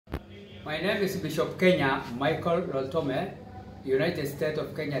My name is Bishop Kenya M.Loltome, United States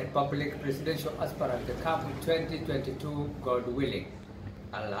of Kenya Republic Presidential Aspirant, the Camp 2022, God willing,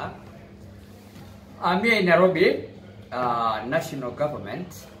 Allah. I'm here in Nairobi, national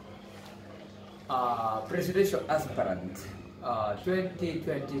government, presidential aspirant,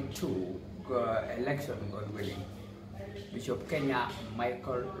 2022 election, God willing, Bishop Kenya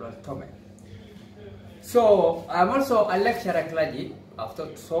M.Loltome. So I'm also a lecturer clergy. I've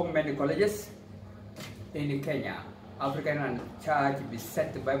taught so many colleges in Kenya, African and Church,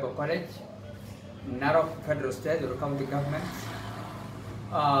 Beset Bible College, Narok Federal State or County Government,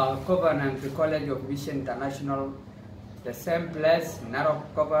 Covenant College of Mission International, the same place, Narok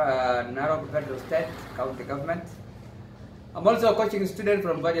Federal State, County Government. I'm also coaching students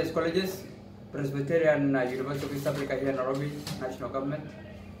from various colleges, Presbyterian University of East Africa here in Nairobi, National Government.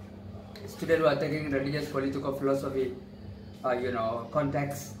 Students who are taking religious political philosophy,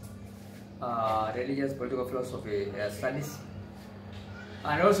 context, religious political philosophy studies,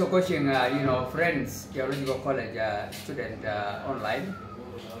 and also coaching, friends, theological college student online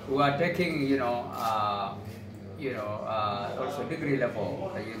who are taking, also degree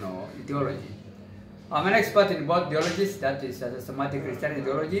level, theology. I'm an expert in both theologies, that is systematic Christian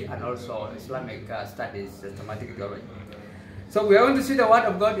theology and also Islamic studies, systematic theology. So we are going to see the Word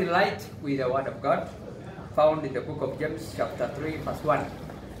of God in light with the Word of God, found in the book of James chapter 3 verse 1.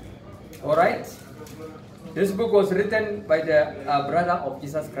 Alright, this book was written by the brother of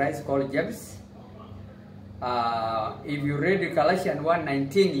Jesus Christ called James. If you read Galatians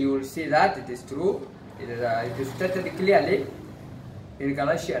 1:19, you will see that it is true. It is stated clearly in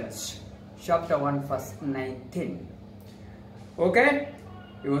Galatians chapter 1 verse 19. Okay,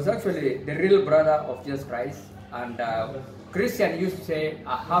 he was actually the real brother of Jesus Christ, and Christians used to say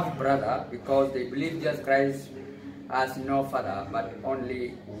a half brother because they believe Jesus Christ has no father but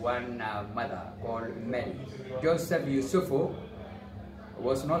only one mother called Mary. Joseph Yusufu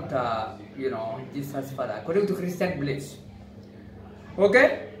was not, Jesus' father according to Christian beliefs.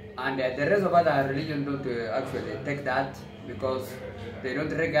 Okay, and the rest of other religions don't actually take that because they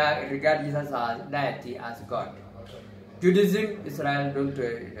don't regard Jesus as deity as God. Judaism, Israel don't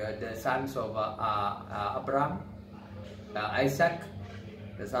the sons of Abraham. Isaac,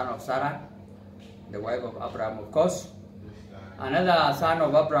 the son of Sarah, the wife of Abraham, of course. Another son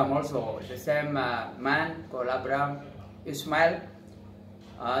of Abraham also, the same man called Abraham, Ishmael,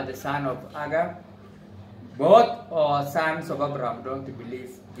 the son of Agar. Both sons of Abraham don't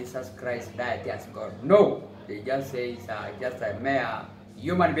believe Jesus Christ died as God. No, they just say it's just a mere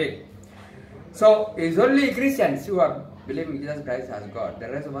human being. So it's only Christians who are believing Jesus Christ as God. The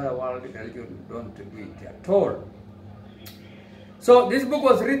rest of the world religion don't do it at all. So this book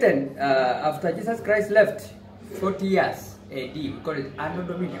was written after Jesus Christ left 40 years AD. We call it Anno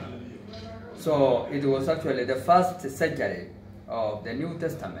Dominion. So it was actually the first century of the New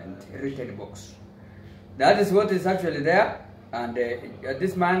Testament written books. That is what is actually there. And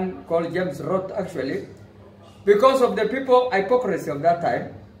this man called James wrote actually because of the people hypocrisy of that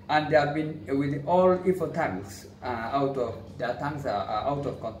time, and they have been with all evil tongues their tongues are out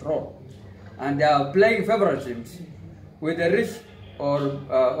of control, and they are playing favoritism with the rich or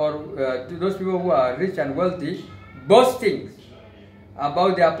to those people who are rich and wealthy, boasting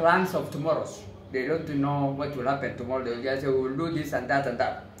about their plans of tomorrows. They don't know what will happen tomorrow. They will just say, we will do this and that and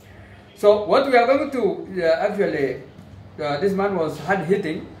that. So what we are going to this man was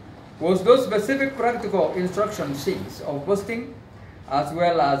hard-hitting, was those specific practical instruction things of boasting, as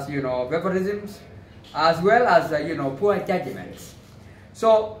well as, favoritisms, as well as, poor judgments.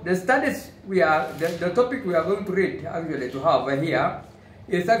 So the studies the topic we are going to read, actually to have here,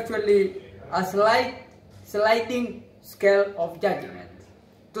 is actually a sliding scale of judgment.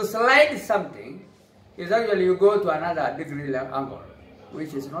 To slide something is actually you go to another degree angle,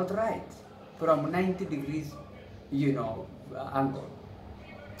 which is not right, from 90 degrees, angle.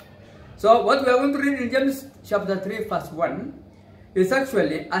 So what we are going to read in James chapter 3 verse 1 is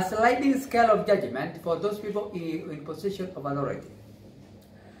actually a sliding scale of judgment for those people in position of authority.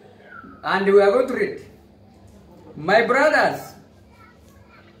 And we are going to read, my brothers,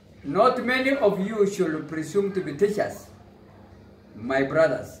 not many of you should presume to be teachers, my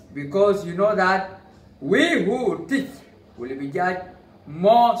brothers, because you know that we who teach will be judged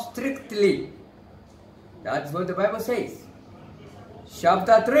more strictly. That's what the Bible says.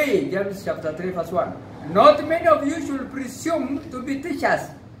 Chapter 3, James chapter 3 verse 1. Not many of you should presume to be teachers,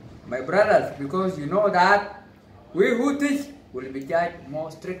 my brothers, because you know that we who teach will be judged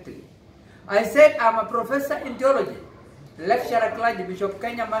more strictly. I said I'm a professor in theology, lecturer clergy, Bishop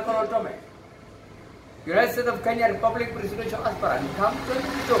Kenya M.Loltome. United States of Kenya Republic presidential aspirant, come to the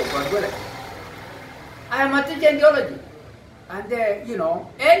I am a teacher in theology. And you know,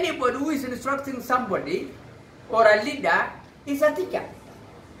 anybody who is instructing somebody or a leader is a teacher.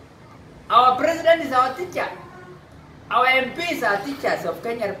 Our president is our teacher. Our MPs are teachers of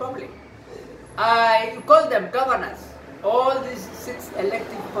Kenya Republic. I call them governors. All these 6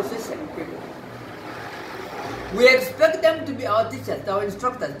 elected position people. We expect them to be our teachers, our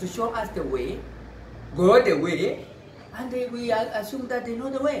instructors, to show us the way, go the way, and we assume that they know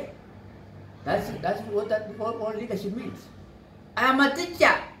the way. That's what all leadership means. I am a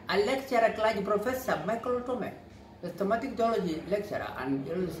teacher, a lecturer, clergy professor, M.Loltome, systematic theology lecturer and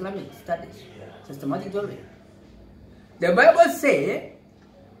Islamic studies, systematic theology. The Bible says,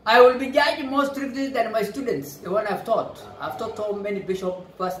 I will be judged more strictly than my students, the one I've taught. I've taught so many bishops,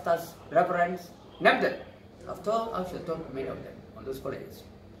 pastors, reverends, name them. I've actually taught many of them on those colleges.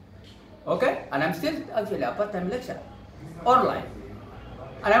 Okay? And I'm still actually a part-time lecturer, online.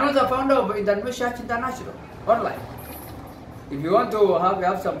 And I'm also founder of International Church International, online. If you want to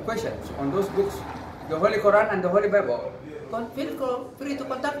have some questions on those books, the Holy Quran and the Holy Bible, feel free to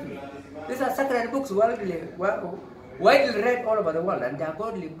contact me. These are sacred books, widely read all over the world, and they are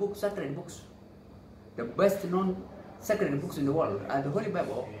godly books, sacred books. The best known sacred books in the world are the Holy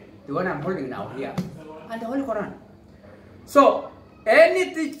Bible, the one I'm holding now here, and the Holy Quran. So,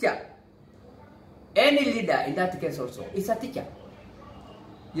 any teacher, any leader in that case also, is a teacher.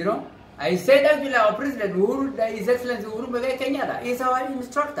 You know, I said actually our president, His Excellency Uhuru Muigai Kenyatta, is our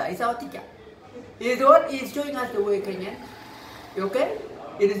instructor, is our teacher. He is the one who is showing us the way, Kenyan. Okay?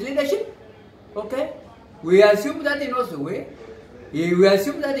 In his leadership. Okay? We assume that he knows the way. We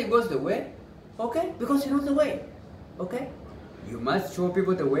assume that he goes the way. Okay? Because he knows the way. Okay? You must show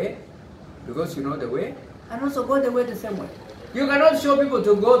people the way because you know the way, and also go the way the same way. You cannot show people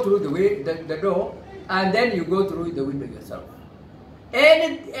to go through the way, the door, and then you go through the window yourself.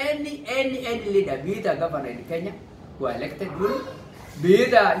 Any leader, be it a governor in Kenya who are elected, be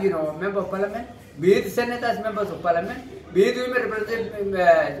it a member of parliament, be it senators, members of parliament, be it women representing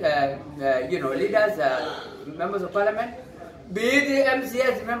leaders, members of parliament, be it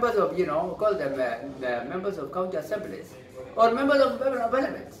MCS, members of call them members of county assemblies, or members of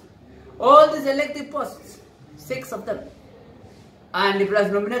parliament. All these elected posts, 6 of them, and plus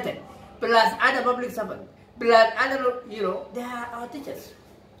nominated, plus other public servants, plus other, they are our teachers.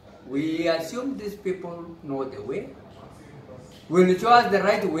 We assume these people know the way, will show us the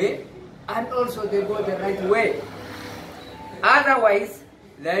right way, and also they go the right way. Otherwise,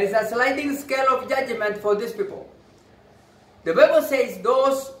 there is a sliding scale of judgment for these people. The Bible says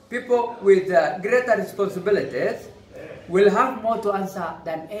those people with greater responsibilities will have more to answer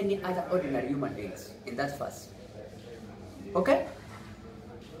than any other ordinary human beings in that verse. Okay?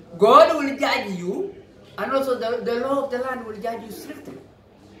 God will judge you, and also the law of the land will judge you strictly.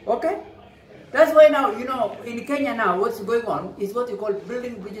 Okay? That's why now, in Kenya now, what's going on is what you call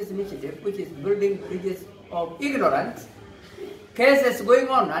Building Bridges Initiative, which is building bridges of ignorance. Cases going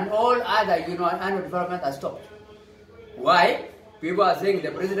on, and all other, annual development are stopped. Why? People are saying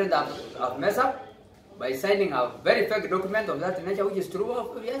the president have messed up by signing a very fake document of that nature, which is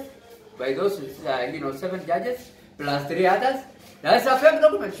true, yes, by those, 7 judges, plus 3 others. That's a fake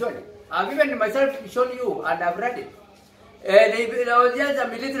document, surely. I've even myself shown you, and I've read it. There was just a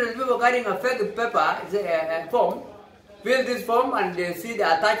military people carrying a fake paper, form, fill this form, and they see the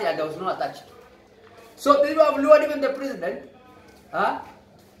attached, and there was no attached. So people have lured even the president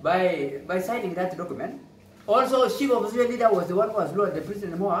by signing that document. Also, chief opposition leader was the one who was lured the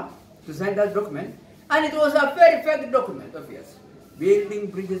president more to sign that document, and it was a very fake document, obvious. Building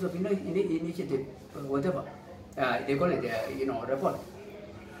bridges of initiative, whatever they call it, report.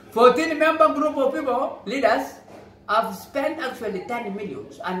 14-member group of people, leaders, have spent actually 10 million,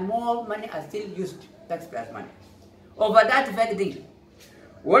 and more money are still used, taxpayers' money, over that very thing.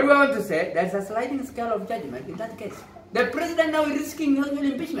 What we want to say, there's a sliding scale of judgment in that case. The president now is risking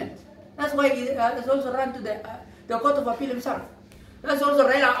impeachment. That's why he has also run to the Court of Appeal himself. That's also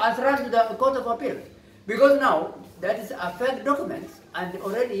has run to the Court of Appeal. Because now, that is a fake document, and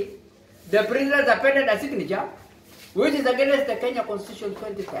already the president appended a signature, which is against the Kenya Constitution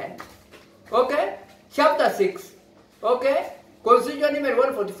 2010. Okay? Chapter 6. Okay? Constitution number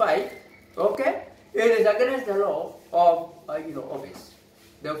 145. Okay? It is against the law of office.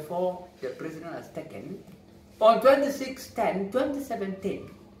 Therefore, the president has taken on 26/10/2017,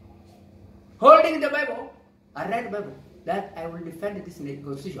 holding the Bible, a red Bible, that I will defend this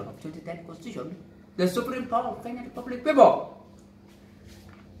Constitution of 2010 Constitution, the supreme power of Kenyan Republic people.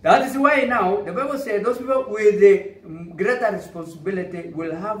 That is why now the Bible says those people with the greater responsibility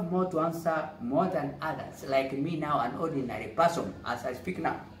will have more to answer more than others, like me now, an ordinary person, as I speak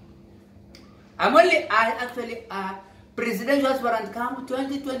now. I'm only actually a presidential aspirant come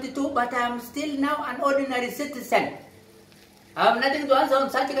 2022, but I'm still now an ordinary citizen. I have nothing to answer on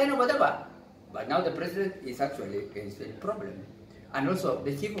such kind of whatever. But now the president is actually a problem. And also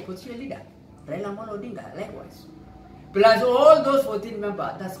the chief opposition leader, Raila Amolo Odinga, likewise. Plus all those 14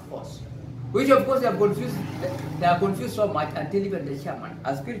 member task force, which of course they are confused so much until even the chairman,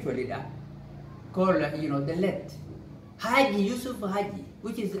 a spiritual leader, called, the late Haji Yusuf Haji,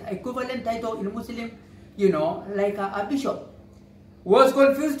 which is equivalent title in Muslim, like a bishop, was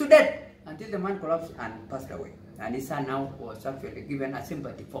confused to death until the man collapsed and passed away. And his son now was actually given a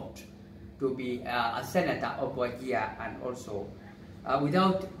sympathy vote to be a senator of Wajir, and also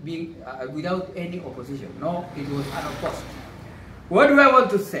without any opposition. No, it was unopposed. What do I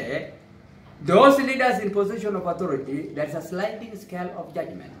want to say? Those leaders in position of authority, there's a sliding scale of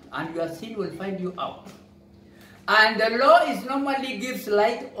judgment, and your sin will find you out. And the law is normally gives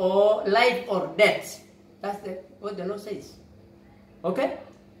life or death. That's what the law says. Okay?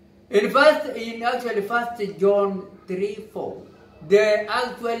 In actually 1 John 3:4, the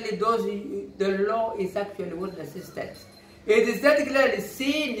law is actually what the system. It is that clearly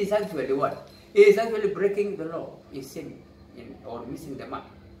sin is actually what? It is actually breaking the law, is sin, or missing the mark.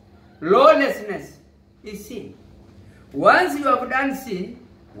 Lawlessness is sin. Once you have done sin,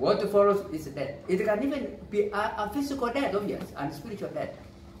 what follows is death. It can even be a physical death, obvious, and spiritual death,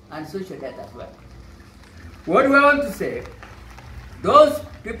 and social death as well. What do I want to say? Those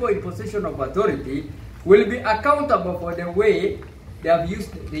people in position of authority will be accountable for the way they have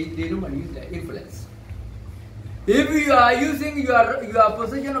used, they normally use their influence. If you are using your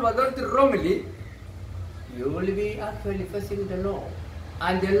position of authority wrongly, you will be actually facing the law.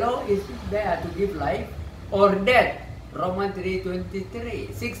 And the law is there to give life or death. Romans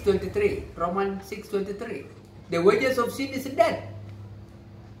 6:23. Romans 6:23. The wages of sin is death.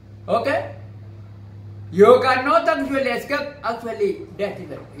 Okay? You cannot actually escape death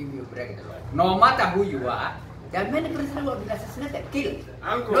even if you break the law. No matter who you are, there are many presidents who have been assassinated, killed.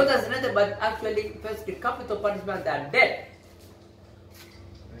 Not assassinated, but actually faced the capital punishment, they are dead.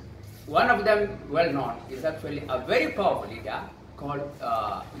 One of them, well known, is actually a very powerful leader called,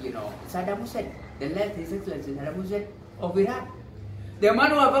 Saddam Hussein. The late His Excellency Saddam Hussein of Iran. The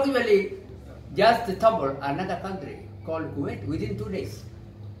man who have actually just toppled another country called Kuwait within 2 days.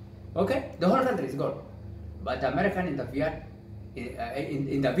 Okay? The whole country is gone. But the American intervened,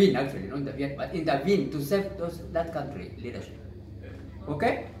 intervened to save that country leadership.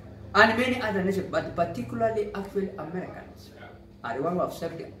 Okay? And many other nations, but particularly actually Americans are the ones who have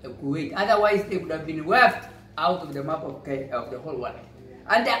saved Kuwait. Otherwise, they would have been wiped out of the map of the whole world.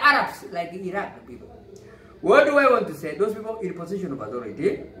 And the Arabs, like Iraq people. What do I want to say? Those people in position of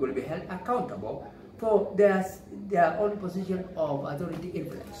authority will be held accountable for their own position of authority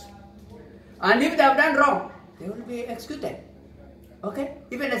influence. And if they have done wrong, they will be executed. Okay?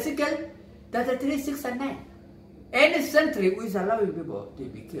 Even Ezekiel 33, 6 and 9. Any century who is allowing people to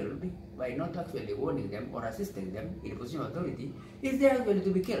be killed by not actually warning them or assisting them in position of authority is they are going to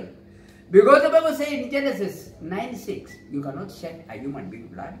be killed. Because the Bible says in Genesis 9:6, you cannot shed a human being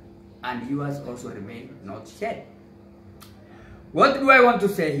blood, and yours also remain not shed. What do I want to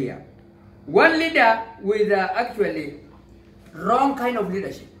say here? One leader with actually wrong kind of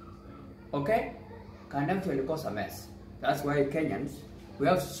leadership, okay, can actually cause a mess. That's why Kenyans, we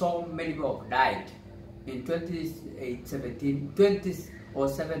have so many people who died in 2017,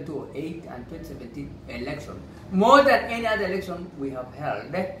 2007 to 8 and 2017 election. More than any other election we have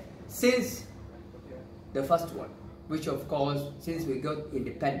held since the first one, which of course, since we got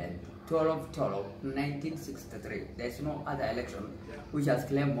independent, 1963. There's no other election which has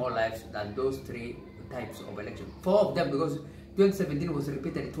claimed more lives than those 3 types of election. 4 of them, because 2017 was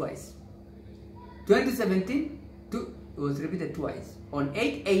repeated twice. 2017 was repeated twice on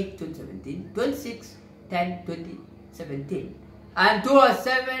 8/8/2017, 26/10/2017, and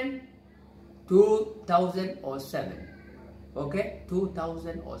 2007. Okay,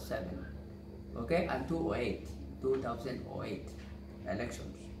 2007. Okay, and 2008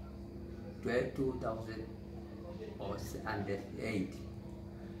 elections. 2008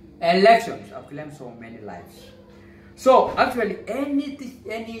 elections have claimed so many lives. So actually, any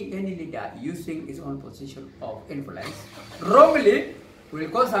leader using his own position of influence wrongly will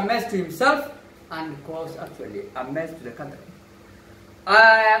cause a mess to himself and cause actually a mess to the country.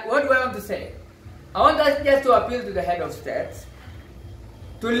 What do I want to say? I want us just to appeal to the head of states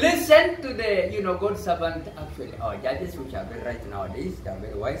to listen to the, God servant, actually, our judges, which are very right nowadays, they are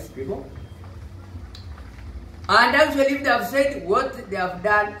very wise people. And actually, if they have said what they have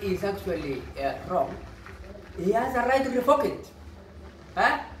done is actually wrong, he has a right to revoke it.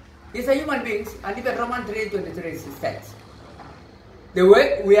 He's a human being, and even Romans 3:23 states, the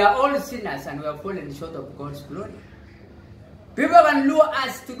way we are all sinners and we are fallen short of God's glory. People can lure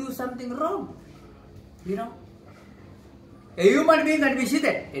us to do something wrong, A human being can be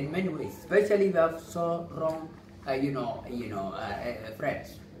cheated in many ways, especially if you have so wrong,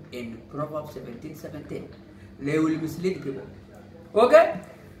 friends. In Proverbs 17:17, they will mislead people. Okay?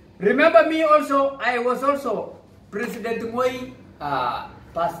 Remember me also, I was also President Moi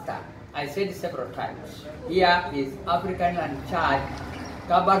pastor. I said it several times. Here is African Land Church,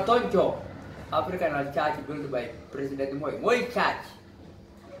 Kabartonjo, African Land Church built by President Moi. Moi Church.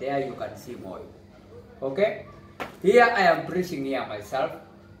 There you can see Moi. Okay? Here I am preaching here myself.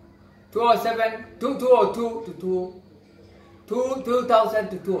 2002 to 202. 2000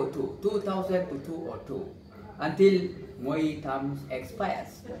 to 202. Until Moi term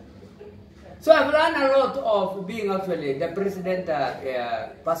expires. So I've learned a lot of being actually the president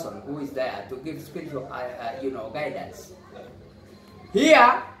person who is there to give spiritual guidance.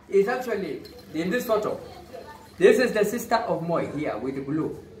 Here is actually in this photo. This is the sister of Moi here with the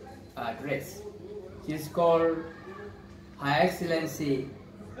blue dress. She's called Her Excellency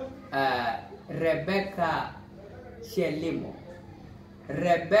Rebecca Shelimo.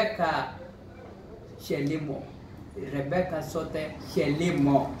 Rebecca Sote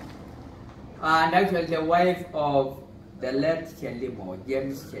Shelimo. And actually the wife of the late Shelimo,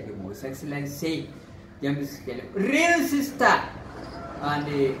 James Shelimo, His Excellency James Shelimo. Real sister. And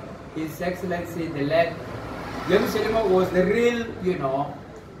His Excellency the late James Shelimo was the real,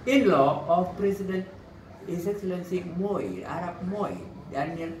 in-law of President His Excellency Moi, Arab Moi,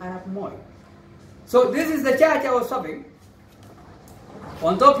 Daniel Arab Moi. So this is the church I was serving.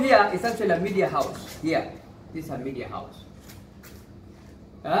 On top here is actually a media house. Here, this is a media house.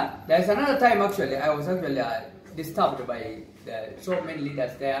 There's another time actually I was actually disturbed by so many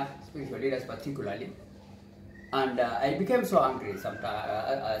leaders there, spiritual leaders particularly, and I became so angry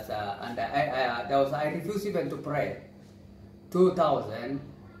sometimes. And I refused even to pray. 2000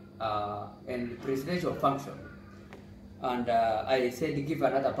 in presidential function, and I said give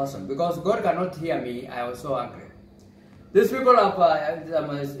another person because God cannot hear me. I was so angry. These people have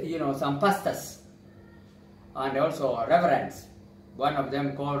some pastors and also reverends. One of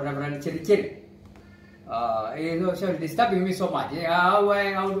them called Reverend Chiri Chiri. So disturbing me so much.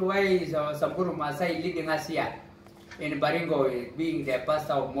 Why is Samburu Masai leading us here in Baringo, being the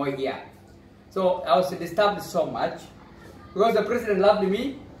pastor of Moi here? So I was disturbed so much because the president loved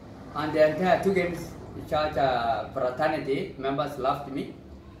me and the entire Tugans church fraternity members loved me.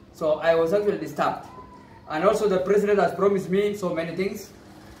 So I was actually disturbed. And also the president has promised me so many things.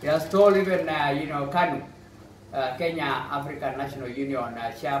 He has told even, KANU, Kenya African National Union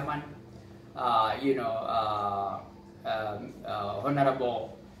chairman,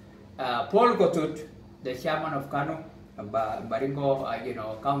 Honorable Paul Gotut, the chairman of KANU, Baringo,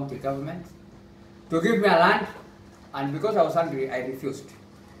 county government, to give me a land, and because I was angry, I refused.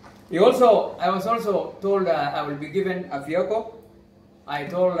 I was also told I will be given a vehicle. I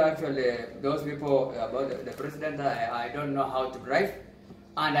told actually those people about the president I don't know how to drive,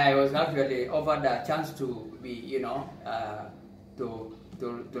 and I was actually offered a chance to be, to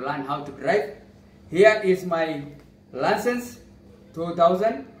learn how to drive. Here is my license,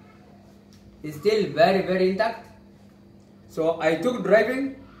 2000. It's still very, very intact. So I took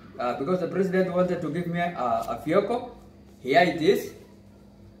driving because the president wanted to give me a vehicle. Here it is.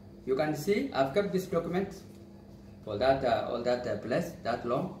 You can see I've kept this document for that all that place that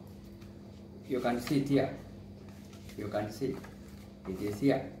long. You can see it here. You can see it is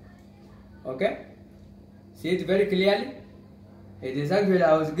here. Okay. See it very clearly. It is actually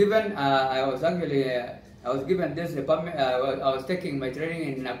I was given this department. I was taking my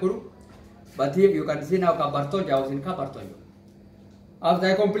training in Nakuru, but here you can see now Kabartonjo. I was in Kabartonjo. After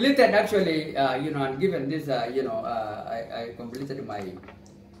I completed actually, and given this, I completed my,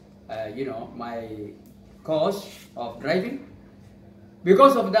 my course of driving.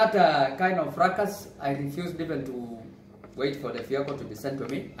 Because of that kind of fracas, I refused even to wait for the vehicle to be sent to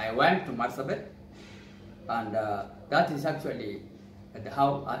me. I went to Marsabit, and that is actually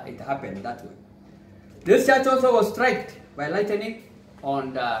how it happened that way. This church also was struck by lightning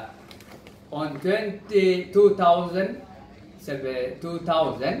on 2000,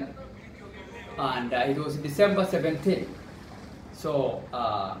 and it was December 17. So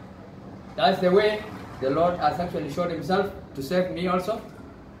that's the way the Lord has actually showed himself to save me also.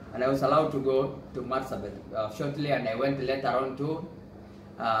 and I was allowed to go to Marsabit shortly, and I went later on to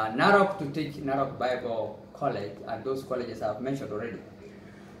Narok to teach Narok Bible College, and those colleges I've mentioned already.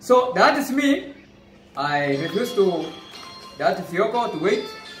 So that is me. I refused to that Fioko to wait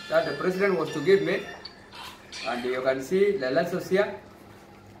that the president was to give me, and you can see the lessons here.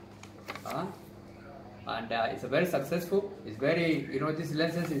 And it's a very successful. It's very, this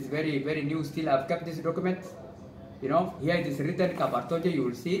license is very, very new. Still, I've kept this document. Here it is written Kabartoje. You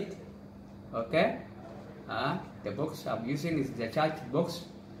will see it. Okay. The box I'm using is the church box,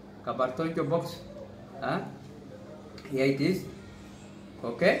 Kabartoje box. Here it is.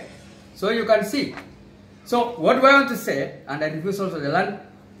 Okay. So you can see. So what do I want to say? And I refuse also the land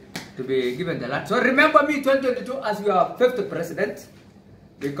to be given the land. So remember me 2022 as your 5th president,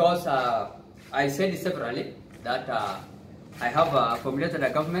 because I said separately that I have formulated a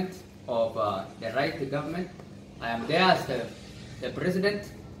government of the right government. I am there as the president,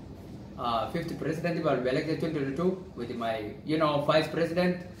 5th president. I will be elected 2022 with my, vice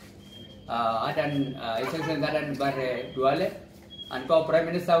president, His Excellency Adan Barre Duale, and co-prime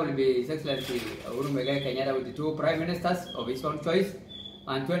minister will be His Excellency Uhuru Muigai Kenyatta with the 2 prime ministers of his own choice,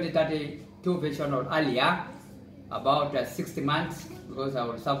 and 2032 vision or earlier, about 60 months, because I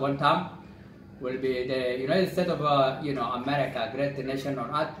will serve 1 term. Will be the United States of America, great nation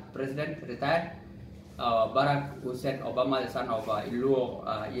on earth, president retired, Barack Hussein Obama, the son of Iluo,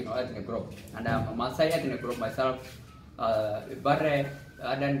 ethnic group, and I'm a Maasai ethnic group myself.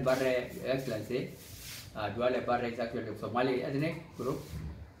 Adan Barre Excellency, Duale Barre is actually Somali ethnic group,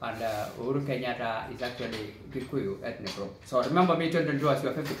 and Uhuru Kenyatta is actually Kikuyu ethnic group. So remember me 2022 as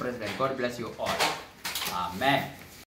your 5th president. God bless you all. Amen.